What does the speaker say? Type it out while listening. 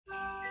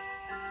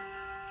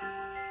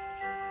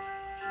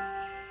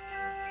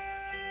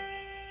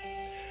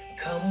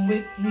Come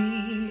with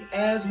me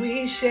as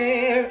we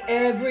share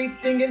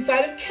everything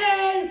inside of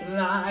Kay's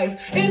life.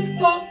 It's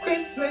for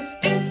Christmas,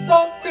 it's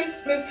for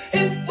Christmas,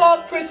 it's for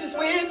Christmas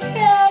with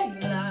Kay.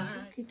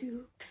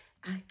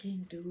 I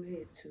can do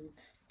it too.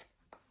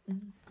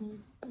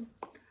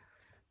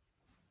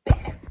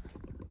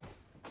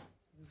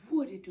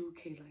 What it do,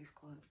 Kylie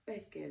Squad?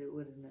 Back at it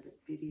with another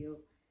video.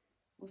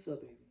 What's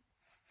up, baby?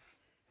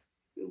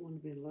 Been wanting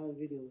to be in a lot of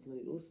videos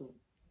lately. What's up?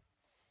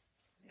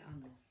 Y'all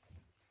know.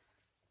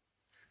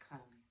 It's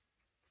Kylie.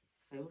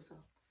 Say what's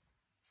up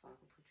so I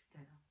can put you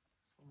down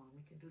so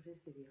mommy can do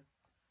this video.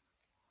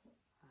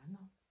 I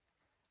know.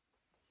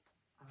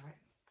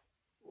 Alright.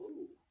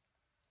 Ooh.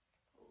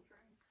 Little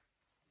drink.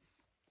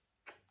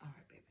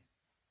 Alright, baby.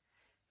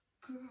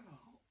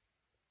 Girl.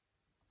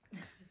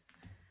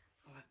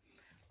 Alright.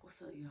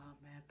 What's up, y'all,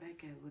 man?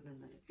 Back at it with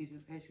another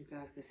video. As you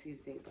guys can see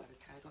today by the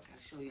title, I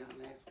gotta show y'all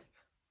last week.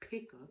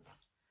 Pickups.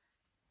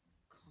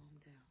 Calm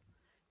down.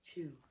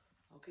 Chill.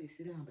 Okay,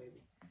 sit down,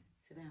 baby.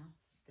 Sit down.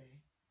 Stay.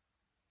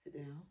 Sit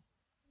down.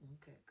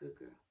 Okay, good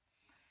girl.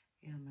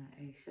 Yeah, man.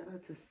 Hey, shout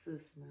out to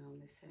Sis, man, on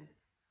this hat.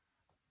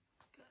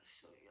 Gotta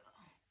show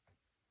y'all.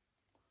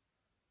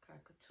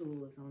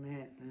 Cockatoos on the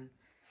hat, man.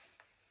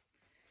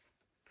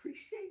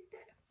 Appreciate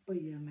that.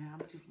 But yeah, man,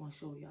 I just want to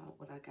show y'all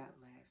what I got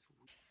last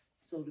week.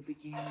 So to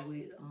begin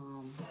with,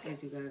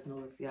 as you guys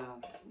know, if y'all,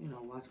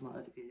 watch my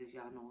other videos,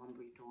 y'all know I'm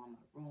redoing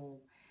my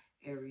room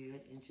area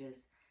and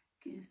just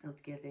getting stuff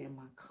together. And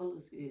my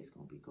colors is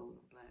going to be gold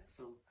and black.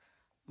 So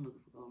I'm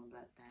looking for gold and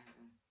black things.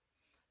 And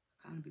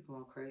I kind of be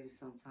going crazy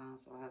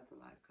sometimes. So I have to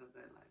like cut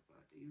back like, bro,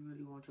 do you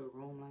really want your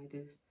room like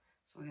this?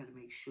 So I got to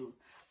make sure.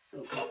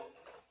 So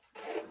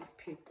I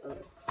picked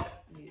up,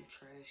 I need a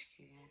trash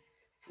can.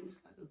 So it's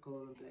like a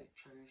gold and black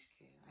trash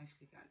can. I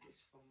actually got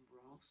this from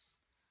Ross.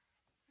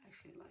 I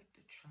actually like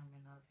the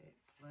trimming of it,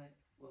 black,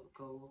 well,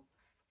 gold,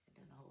 and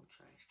then the whole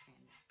trash can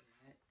is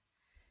black.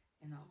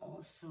 And I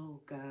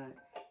also got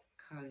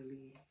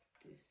Kylie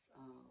this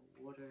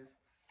water,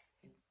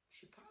 and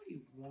she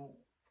probably won't,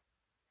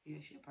 yeah,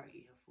 she'll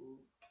probably eat her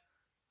food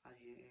out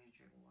here and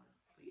drink water.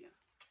 But yeah,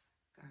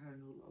 got her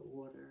new little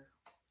water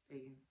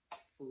thing,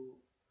 food,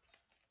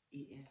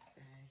 eating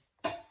thing.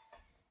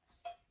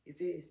 It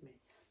fits me.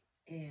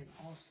 And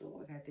also,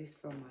 I got this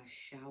from my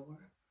shower.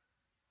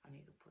 I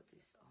need to put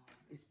this on.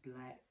 It's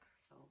black,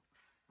 so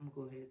I'm gonna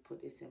go ahead and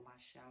put this in my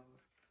shower.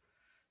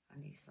 I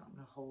need something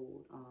to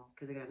hold,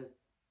 because I got a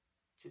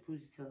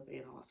jacuzzi tub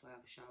and I also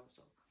have a shower,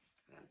 so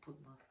I gotta put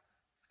my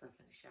stuff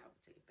in the shower,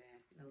 take a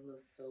bath. You know, a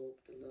little soap,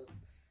 the little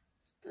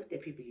stuff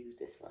that people use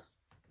this for.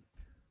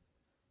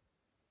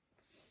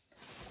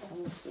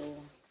 Also,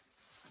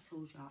 I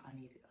told y'all I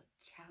needed a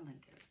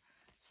calendar,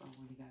 so I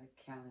went and got a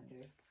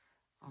calendar.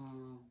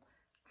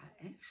 I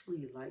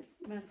actually like,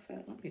 matter of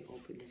fact, let me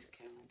open this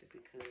calendar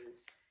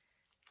because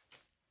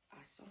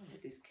I saw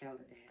that this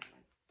calendar had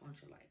like a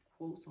bunch of like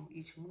quotes on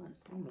each month.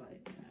 So I'm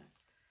like, man,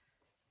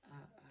 I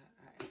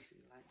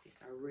actually like this.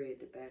 I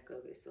read the back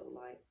of it. So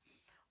like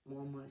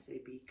 1 month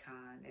say be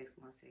kind, next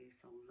month say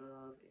so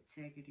love,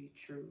 integrity,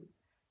 truth,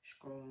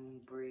 strong,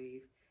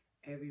 brave,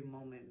 every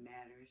moment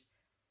matters,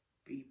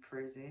 be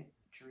present,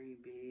 dream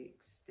big,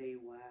 stay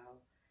wild,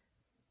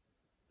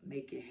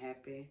 make it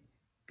happen,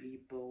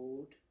 be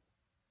bold.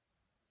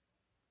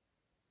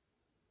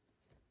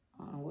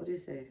 What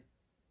is it?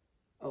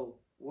 Oh,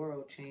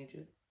 world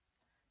changer.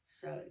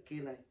 Shout out to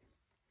Kylie.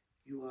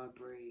 You are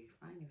brave.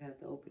 I didn't even have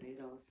to open it.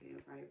 I'll say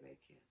it right back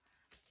here.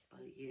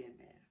 But yeah,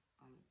 man,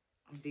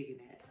 I'm digging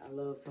that. I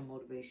love some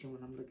motivation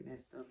when I'm looking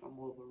at stuff. I'm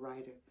more of a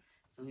writer,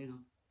 so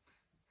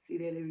see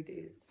that every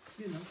day is,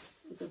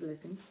 it's a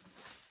blessing.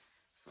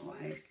 So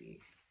I actually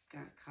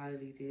got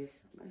Kylie this.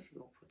 I'm actually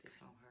gonna put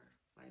this on her,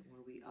 like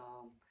when we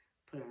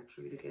put our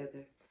tree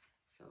together.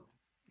 So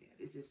yeah,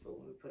 this is for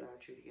when we put our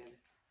tree together.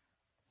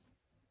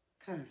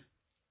 Kind.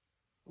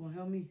 Wanna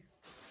help me?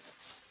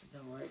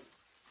 All right.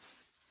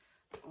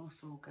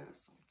 Also got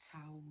some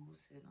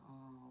towels and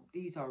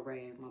these are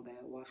rags, my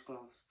bad,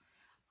 washcloths.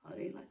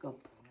 They like a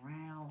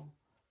brown.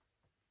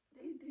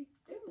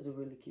 They was a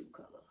really cute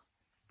color,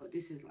 but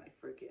this is like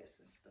for guests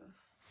and stuff.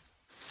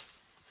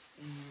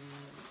 And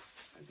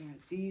I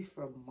got these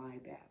from my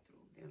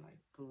bathroom. They're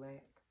like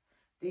black.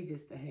 They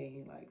just to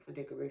hang like for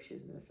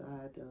decorations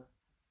inside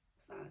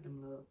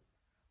them little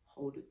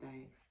holder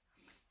things.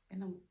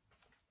 And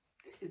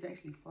this is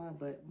actually fun,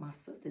 but my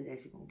sister's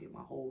actually gonna get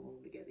my whole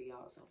room together,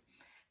 y'all. So,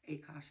 hey,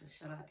 Kasha,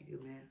 shout out to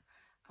you, man.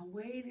 I'm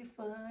waiting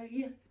for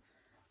you.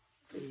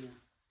 But yeah,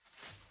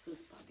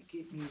 sis about to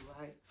get me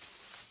right.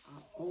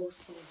 I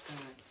also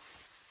got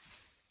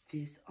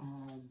this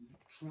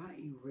dry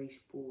erase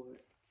board.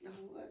 Y'all,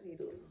 I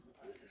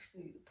just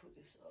need to put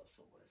this up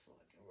somewhere so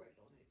I can write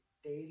on it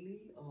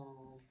daily.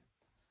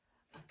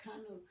 I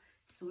kind of,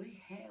 so they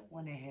had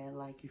one that had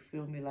like, you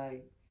feel me,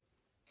 like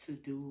to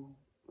do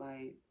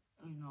like,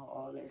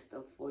 all that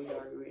stuff for you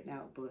already written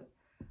out, but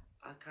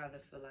I kind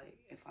of feel like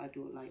if I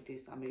do it like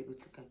this, I'm able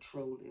to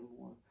control it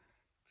more.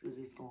 So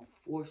it's gonna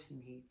force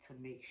me to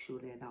make sure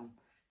that I'm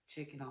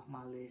checking off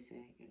my list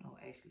and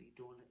actually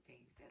doing the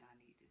things that I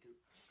need to do.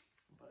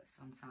 But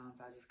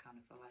sometimes I just kind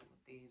of feel like when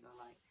things are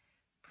like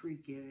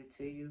pre-given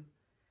to you,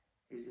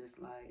 it's just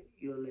like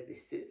you'll let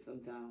it sit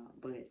sometime.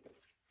 But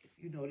if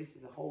you know this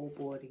is a whole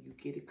board and you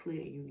get it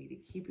clear and you need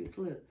to keep it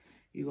clear,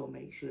 you're going to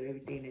make sure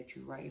everything that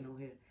you're writing on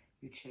here,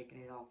 you're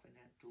checking it off and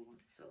not doing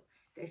it. So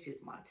that's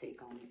just my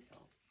take on it. So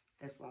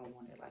that's why I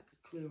wanted like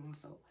a clear one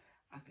so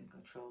I can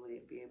control it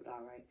and be able to,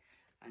 all right,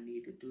 I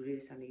need to do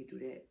this, I need to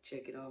do that,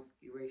 check it off,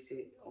 erase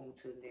it, on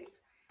to the next.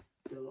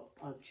 The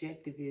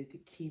objective is to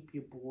keep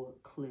your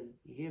board clear.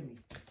 You hear me?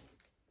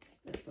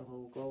 That's the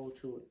whole goal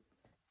to it.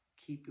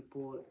 Keep your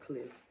board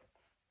clear.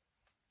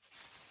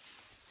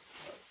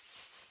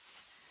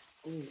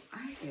 Oh,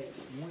 I had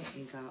went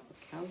and got a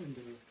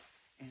calendar,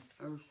 and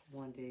first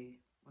one day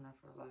when I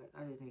felt like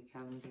I just need a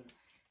calendar,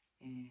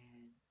 and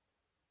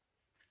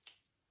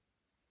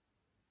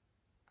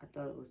I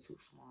thought it was too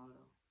small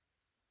though.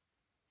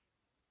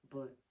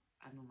 But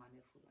I know my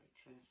nephew like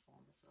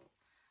Transformers, so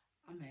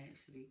I'm gonna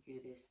actually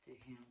give this to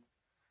him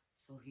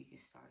so he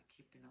can start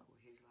keeping up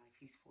with his life.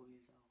 He's 4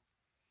 years old.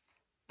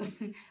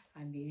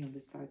 I need him to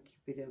start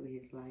keeping up with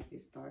his life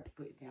and start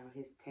putting down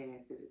his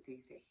tasks and the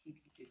things that he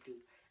needs to do.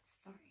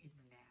 Starting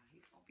now.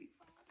 He's gonna be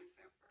 5 in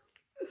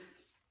February.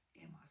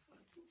 And my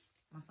son too.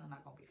 My son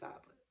not gonna be 5,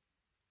 but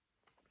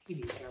he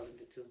needs a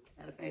calendar too.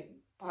 Matter of fact,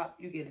 Pop,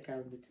 you get a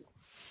calendar too.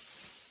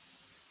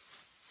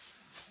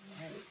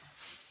 Alright.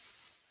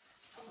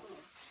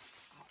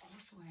 I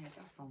also had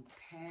got some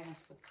pads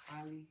for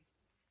Kylie.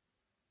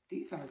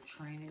 These are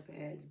training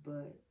pads,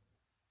 but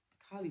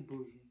Kylie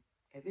bougie.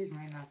 If it's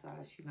raining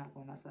outside, she's not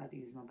going outside to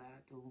use no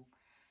bathroom.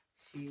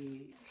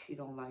 She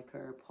don't like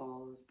her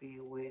paws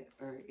being wet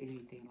or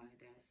anything like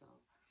that. So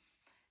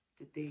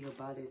the thing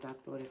about it is I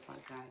thought if I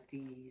got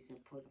these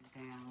and put them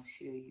down,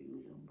 she'll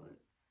use them. But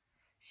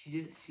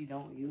she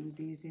don't use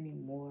these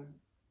anymore.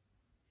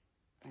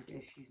 I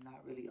guess she's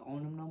not really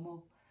on them no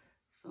more.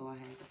 So I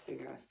had to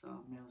figure out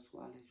something else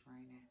while it's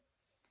raining.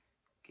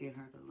 Get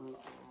her the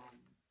little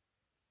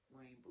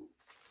rain boots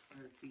for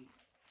her feet.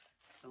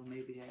 So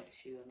maybe that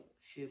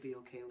she'll be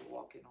okay with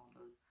walking on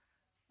the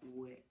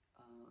wet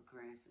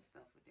grass and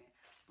stuff with that.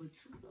 But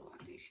too though,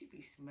 I think she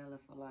be smelling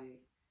for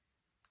like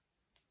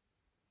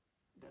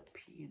the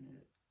pee in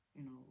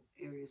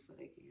the areas where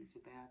they can use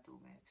the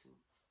bathroom at too.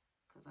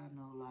 Cause I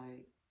know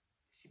like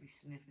she be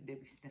sniffing, they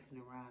be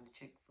sniffing around to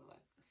check for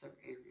like a certain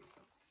area.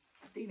 So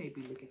I think they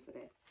be looking for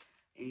that.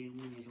 And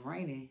when it's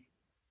raining,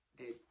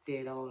 they're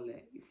dead all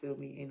that. You feel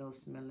me? Ain't no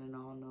smelling,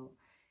 all no.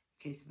 You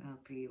can't smell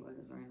pee while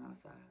it's raining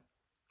outside.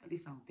 At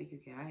least I don't think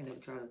you can. I ain't never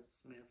tried to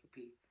smell for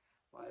pee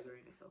while it's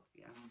raining, so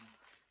yeah, I don't know.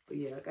 But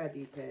yeah, I got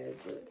these pads,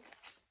 but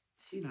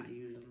she not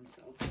using them,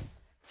 so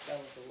that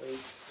was a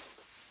waste.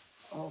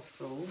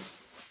 Also,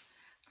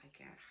 I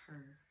got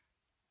her.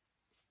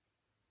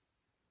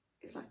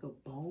 It's like a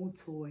bone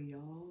toy,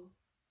 y'all.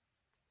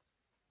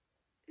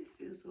 It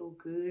feels so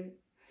good.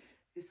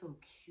 It's so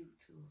cute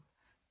too.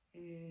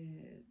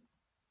 And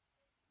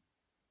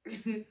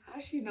how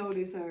she know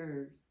this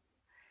hers?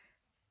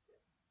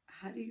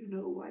 How do you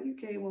know? Why you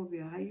came over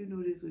here? How you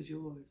know this was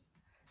yours?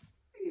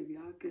 If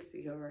y'all can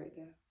see her right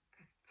now.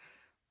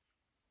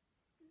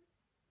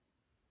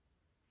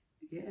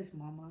 Yes,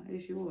 mama,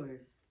 it's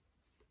yours.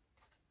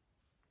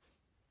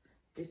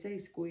 They say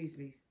squeeze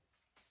me.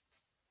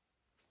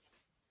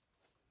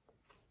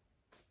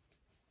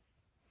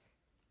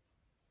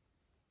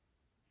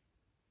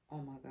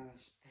 Oh my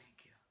gosh,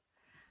 thank you.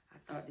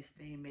 I thought this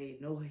thing made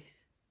noise.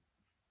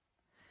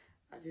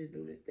 I just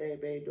knew this thing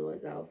made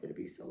noise. I was finna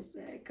be so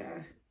sad,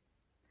 God.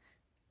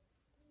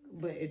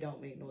 But it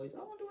don't make noise. I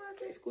wonder why I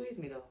say squeeze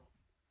me though.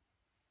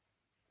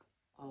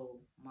 Oh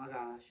my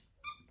gosh.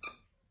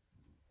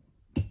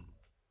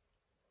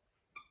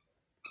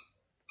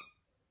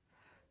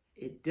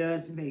 It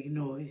does make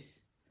noise.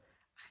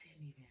 I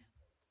didn't even.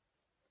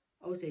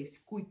 I would say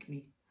squeak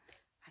me.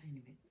 I didn't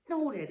even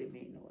know that it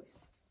made noise.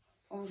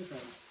 Father God.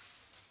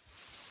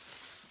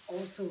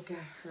 Also got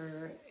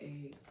her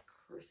a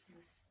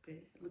Christmas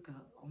bed. Look at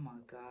her. Oh my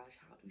gosh.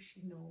 How does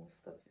she know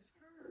stuff is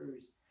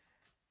hers?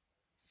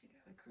 She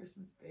got a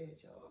Christmas bed,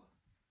 y'all.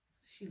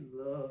 She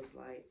loves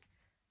like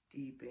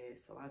the bed,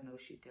 so I know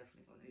she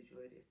definitely gonna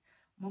enjoy this.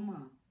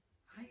 Mama,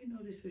 how you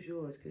know this was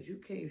yours? Cause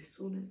you came as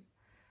soon as.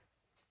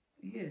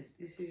 Yes,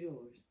 this is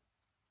yours.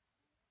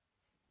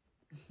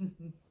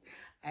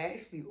 I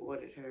actually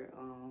ordered her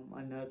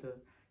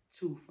another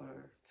two for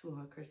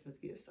her Christmas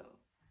gift, so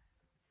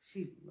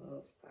she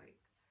loves like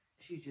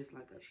she's just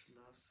like us. She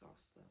loves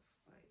soft stuff,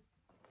 like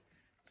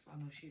so I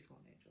know she's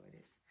gonna enjoy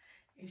this.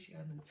 And she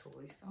got new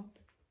toys, so I'm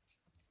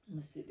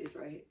gonna sit this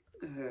right here.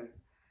 Look at her.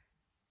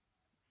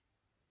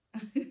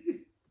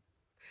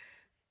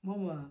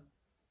 Mama,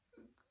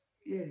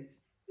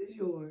 yes, it's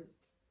yours.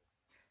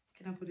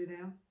 Can I put it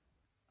down?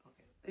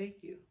 Okay,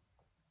 thank you.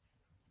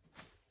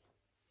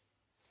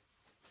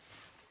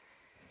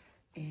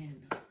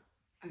 And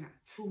I got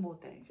two more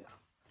things,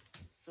 y'all.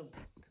 So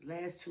the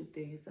last two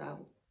things I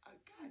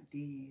got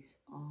these.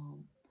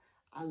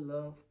 I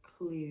love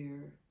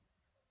clear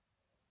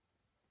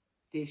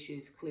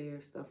dishes,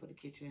 clear stuff for the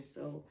kitchen.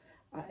 So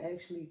I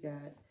actually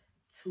got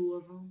two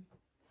of them.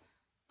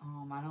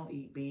 I don't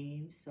eat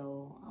beans,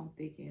 so I'm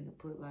thinking to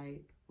put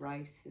like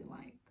rice and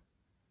like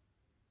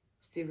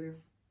cereal.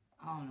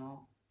 I don't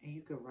know. And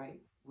you can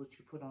write what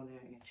you put on there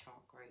in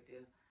chalk right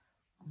there.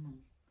 Mm.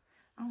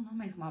 I don't know,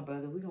 makes my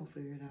brother. We gonna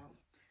figure it out.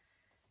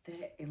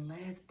 That, and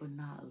last but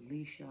not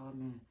least, y'all,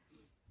 man,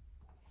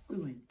 we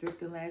went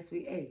thrifting last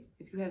week. Hey,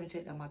 if you haven't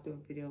checked out my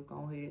thrift video,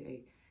 go ahead.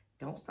 Hey,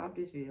 don't stop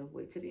this video.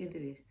 Wait till the end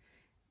of this.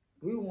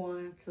 We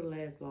won to the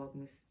last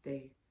Vlogmas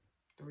day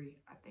 3,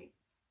 I think.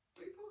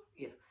 3, 4?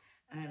 Yeah.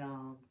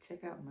 And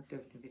check out my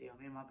thrifting video.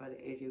 Me and my brother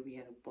AJ, we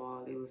had a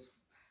ball. It was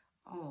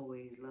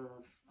always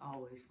love,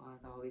 always fun,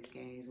 always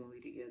games when we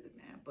together,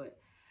 man.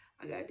 But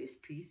I got this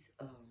piece.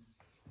 Let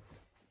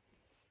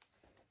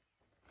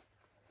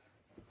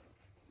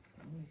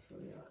me show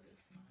y'all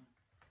this, man.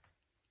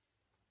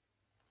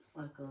 It's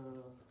like a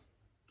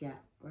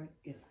Gap, right?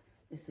 Yeah,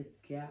 it's a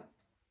Gap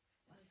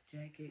like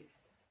jacket,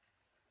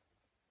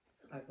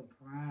 like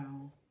a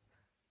brown,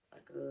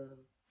 like a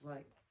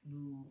like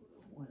new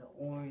with an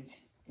orange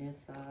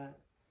inside.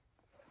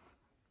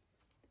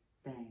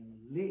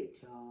 Dang lit,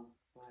 y'all.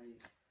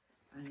 Like,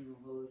 I ain't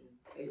gonna hold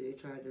you. They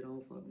tried it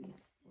on for me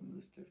when we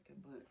was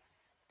thrifting, but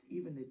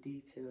even the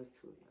details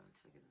to it, y'all.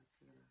 Check it out,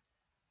 check it out.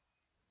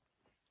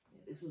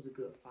 Yeah, this was a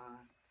good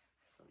find.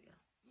 So yeah.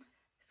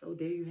 So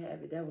there you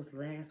have it. That was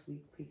last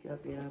week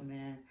pickup, yeah,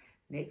 man.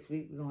 Next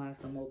week we're gonna have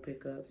some more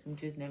pickups. You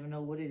just never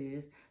know what it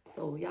is.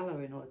 So y'all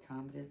already know what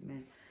time it is,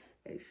 man.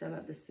 Hey, shout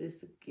out to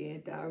sis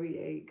again, Diary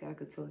 8, got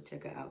couture.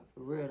 Check her out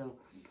for real though.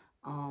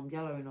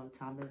 Y'all already know what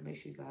time it is. Make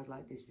sure you guys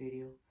like this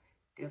video.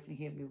 Definitely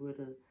hit me with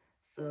a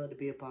sub to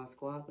be a boss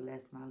squad. But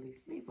last but not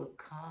least, leave a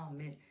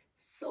comment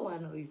so I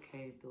know you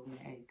came through, man.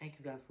 Hey, thank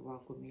you guys for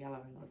rocking with me. Y'all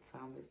already know what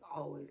time it is.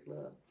 Always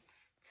love.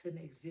 Till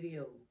next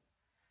video.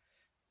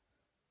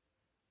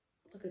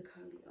 Look at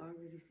Kylie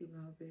already sleeping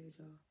on her bed,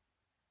 y'all.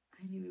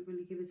 I ain't even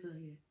really give it to her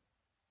yet.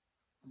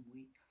 I'm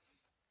weak.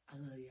 I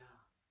love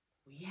y'all.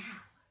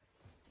 Yeah.